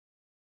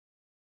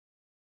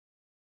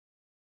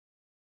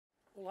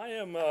Well, I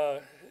am,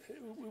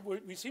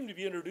 we seem to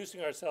be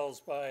introducing ourselves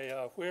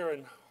by where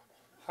in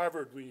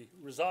Harvard we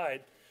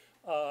reside.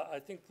 I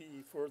think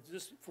for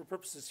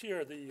purposes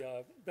here,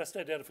 the best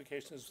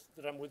identification is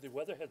that I'm with the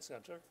Weatherhead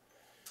Center,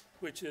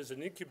 which is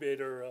an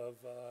incubator of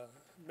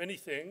many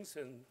things,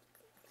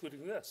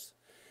 including this,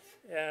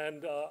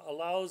 and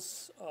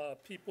allows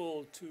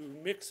people to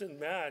mix and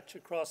match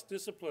across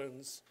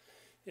disciplines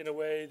in a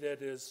way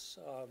that has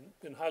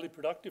been highly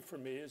productive for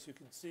me. As you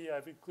can see,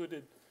 I've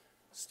included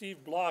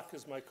Steve Block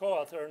as my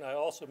co-author, and I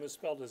also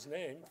misspelled his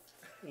name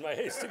in my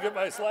haste to get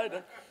my slide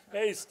up.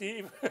 Hey,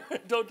 Steve,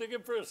 don't take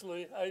it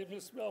personally. I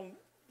misspell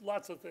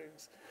lots of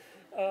things.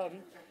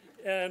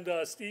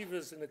 Steve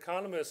is an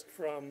economist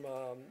from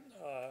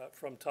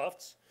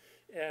Tufts,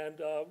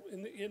 and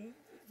in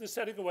the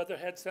setting of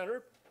Weatherhead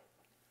Center,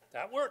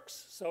 that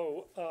works.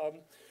 So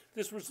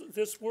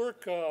this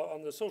work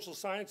on the social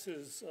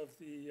sciences of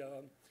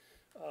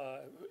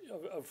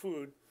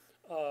food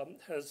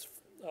has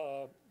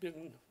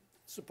been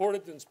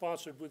supported and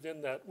sponsored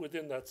within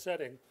that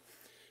setting.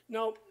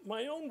 Now,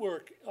 my own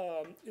work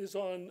is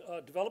on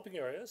developing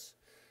areas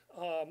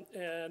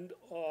and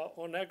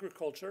on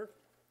agriculture.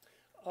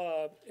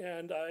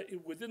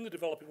 Within the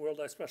developing world,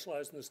 I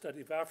specialize in the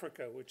study of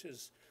Africa, which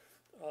is,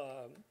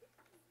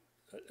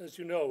 as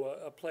you know,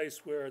 a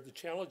place where the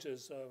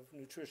challenges of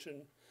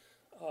nutrition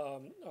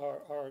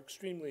are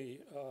extremely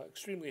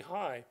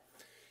high.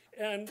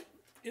 And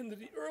in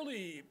the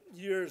early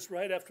years,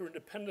 right after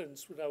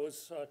independence, when I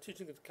was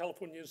teaching at the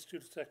California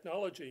Institute of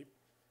Technology,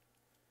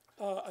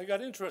 I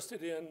got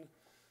interested in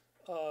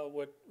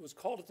what was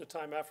called at the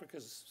time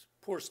Africa's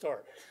poor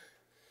start.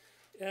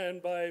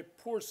 And by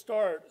poor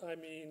start, I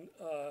mean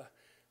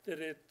that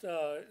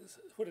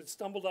when it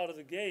stumbled out of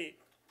the gate,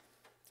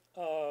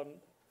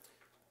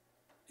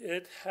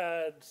 it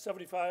had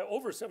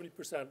over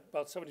 70%,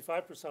 about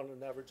 75%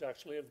 on average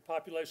actually, of the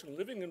population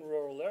living in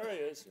rural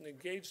areas and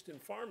engaged in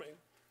farming.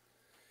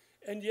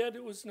 And yet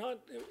it was not,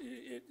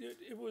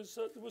 it was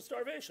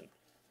starvation.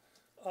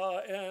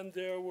 And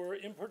there were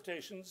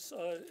importations,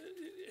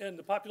 and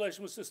the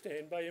population was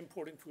sustained by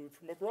importing food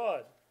from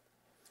abroad.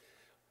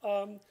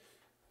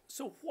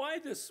 So why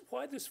this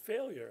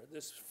failure,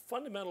 this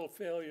fundamental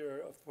failure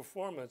of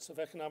performance, of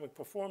economic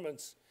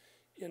performance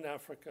in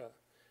Africa?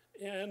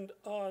 And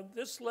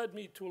this led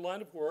me to a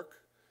line of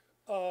work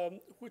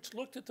which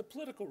looked at the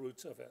political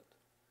roots of it.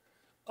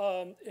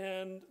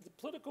 And the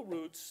political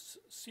roots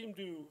seem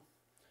to,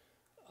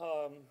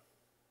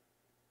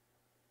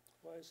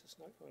 why is this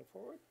not going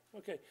forward?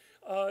 Okay,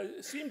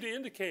 seem to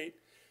indicate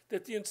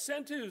that the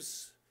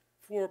incentives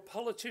for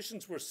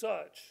politicians were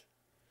such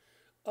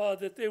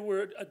that they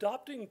were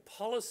adopting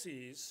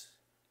policies,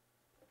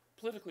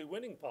 politically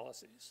winning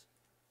policies,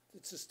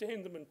 that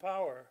sustained them in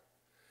power,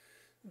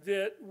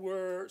 that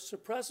were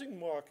suppressing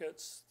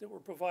markets, that were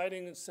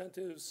providing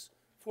incentives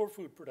for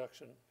food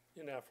production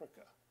in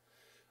Africa.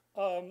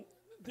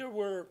 There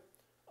were,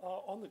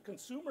 on the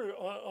consumer,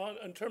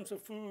 in terms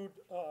of food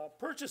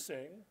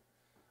purchasing,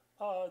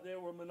 there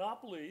were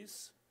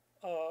monopolies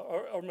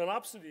or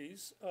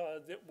monopsonies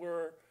that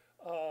were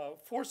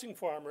forcing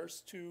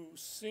farmers to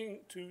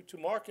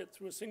market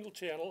through a single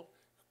channel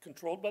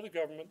controlled by the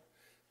government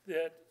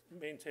that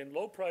maintained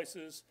low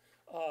prices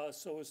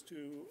so as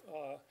to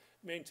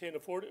maintain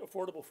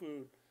affordable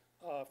food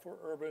for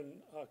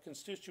urban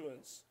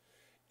constituents.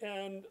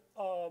 And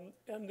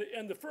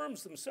the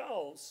firms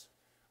themselves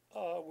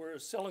were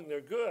selling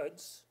their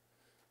goods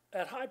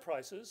at high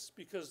prices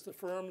because the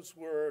firms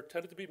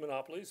tended to be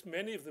monopolies,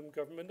 many of them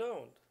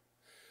government-owned.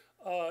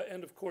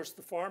 And of course,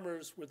 the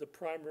farmers were the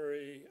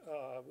primary,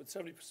 with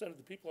 70% of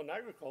the people in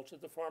agriculture,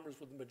 the farmers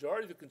were the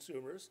majority of the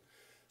consumers.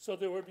 So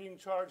they were being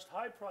charged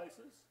high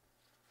prices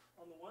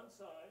on the one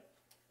side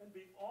and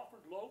being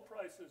offered low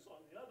prices on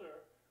the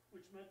other,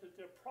 which meant that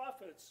their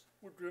profits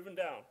were driven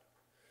down.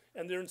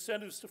 And their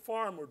incentives to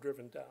farm were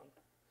driven down.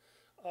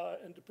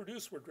 And to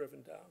produce were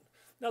driven down.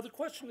 Now the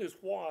question is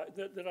why,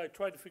 that I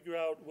tried to figure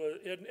out,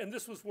 and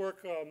this was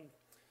work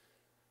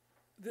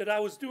that I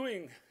was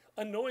doing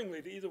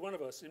unknowingly to either one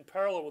of us in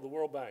parallel with the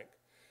World Bank.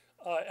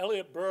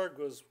 Elliot Berg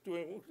was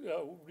doing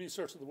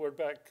research at the World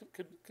Bank,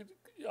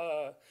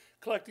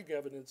 collecting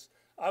evidence.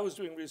 I was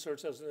doing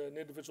research as an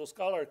individual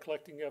scholar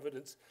collecting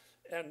evidence,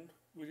 and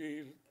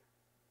we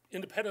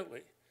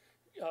independently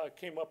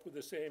came up with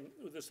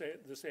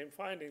the same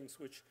findings,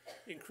 which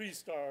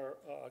increased our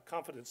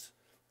confidence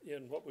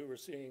in what we were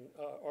seeing,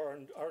 our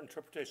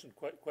interpretation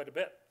quite a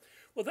bit.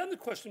 Well, then the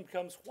question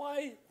becomes,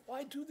 why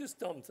do this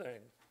dumb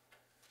thing?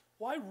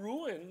 Why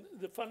ruin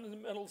the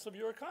fundamentals of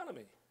your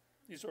economy?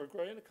 These are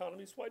agrarian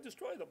economies. Why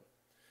destroy them?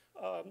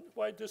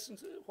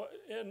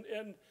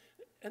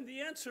 And the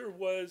answer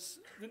was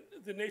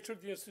the nature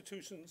of the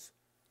institutions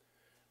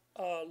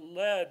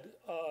led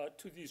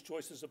to these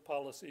choices of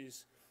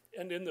policies,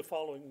 and in the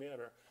following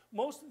manner.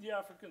 Most of the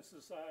African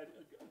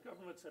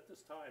governments at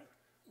this time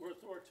were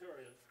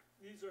authoritarian.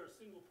 These are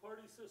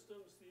single-party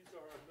systems. These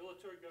are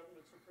military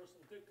governments and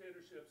personal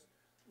dictatorships.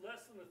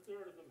 Less than a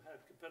third of them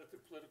had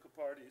competitive political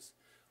parties.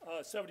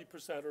 70%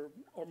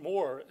 or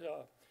more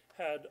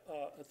had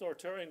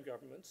authoritarian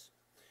governments.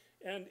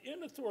 And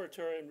in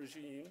authoritarian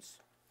regimes,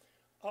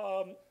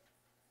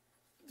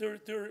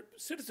 their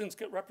citizens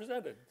get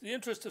represented. The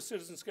interests of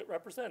citizens get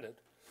represented.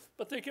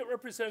 But they get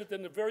represented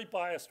in a very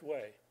biased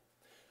way.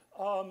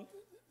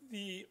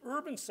 The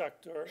urban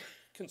sector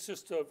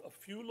consists of a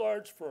few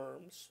large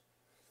firms,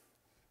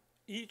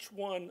 each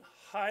one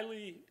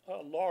highly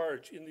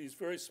large in these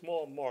very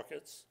small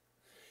markets,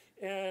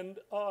 and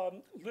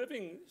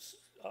living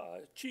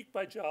cheek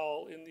by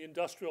jowl in the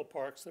industrial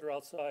parks that are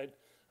outside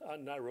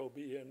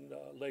Nairobi and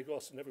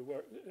Lagos and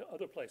everywhere,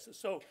 other places.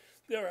 So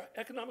they're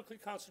economically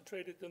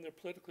concentrated and they're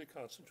politically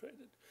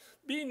concentrated.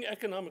 Being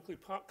economically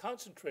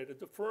concentrated,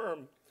 the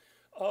firm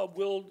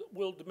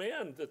will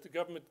demand that the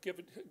government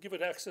give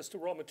it access to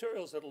raw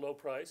materials at a low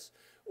price,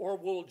 or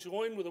will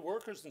join with the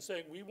workers in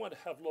saying we want to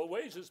have low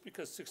wages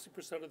because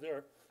 60% of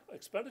their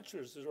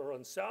expenditures are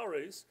on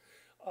salaries,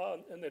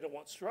 and they don't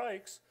want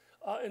strikes.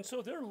 And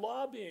so they're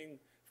lobbying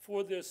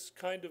for this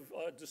kind of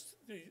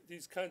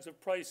these kinds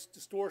of price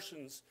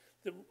distortions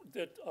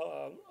that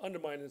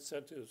undermine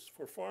incentives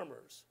for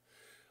farmers.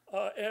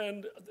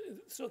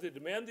 So they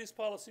demand these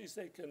policies.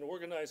 They can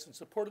organize in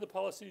support of the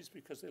policies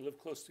because they live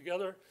close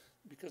together,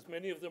 because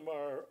many of them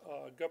are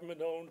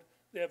government-owned.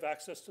 They have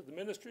access to the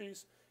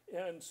ministries,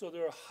 and so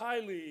they're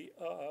highly,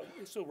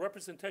 so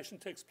representation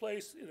takes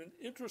place in an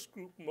interest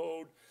group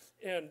mode,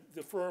 and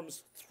the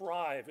firms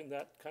thrive in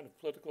that kind of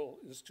political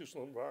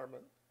institutional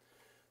environment.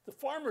 The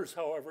farmers,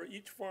 however,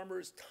 each farmer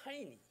is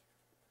tiny.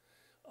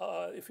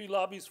 If he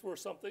lobbies for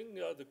something,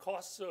 the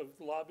costs of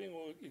the lobbying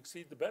will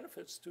exceed the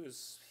benefits to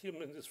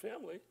him and his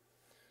family.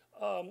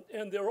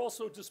 And they're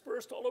also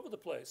dispersed all over the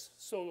place.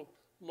 So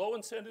low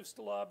incentives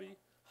to lobby,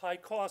 high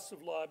costs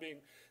of lobbying.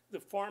 The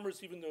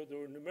farmers, even though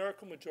they're a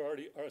numerical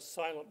majority, are a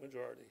silent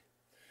majority.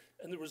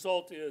 And the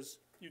result is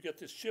you get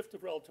this shift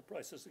of relative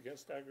prices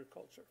against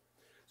agriculture.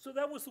 So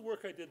that was the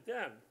work I did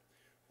then.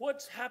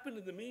 What's happened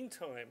in the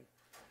meantime?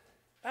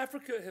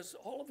 Africa has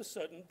all of a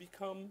sudden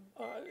become,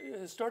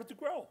 has started to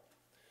grow.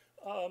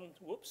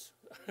 Whoops.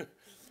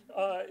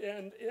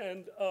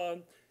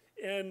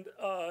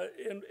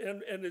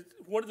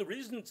 One of the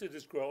reasons it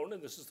has grown,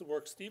 and this is the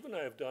work Steve and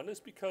I have done, is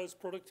because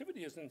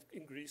productivity has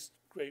increased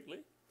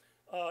greatly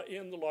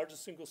in the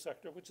largest single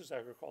sector, which is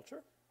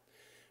agriculture.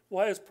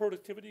 Why has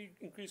productivity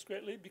increased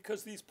greatly?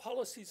 Because these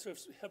policies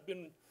have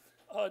been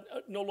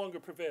no longer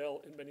prevail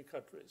in many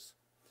countries.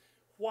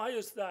 Why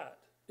is that?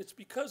 It's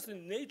because the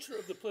nature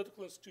of the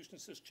political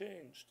institutions has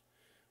changed.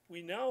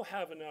 We now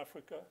have in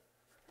Africa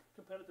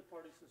competitive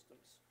party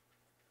systems.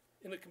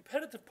 In a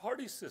competitive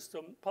party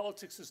system,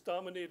 politics is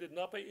dominated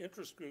not by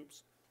interest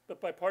groups, but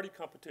by party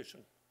competition.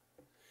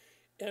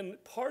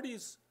 And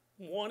parties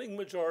wanting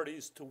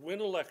majorities to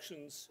win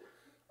elections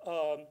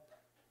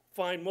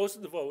find most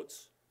of the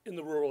votes in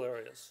the rural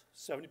areas.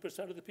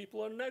 70% of the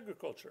people are in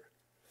agriculture.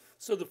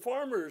 So the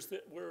farmers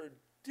that were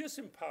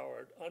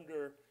disempowered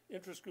under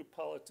interest group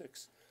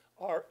politics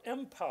are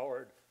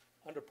empowered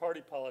under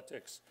party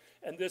politics.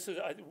 And this is,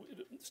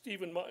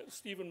 Steve and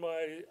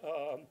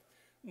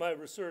my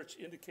research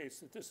indicates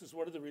that this is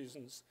one of the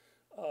reasons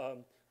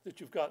that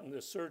you've gotten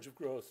this surge of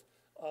growth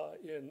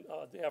in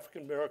the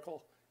African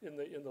miracle in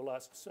the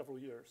last several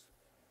years.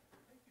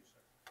 Thank you,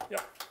 sir.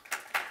 Yeah.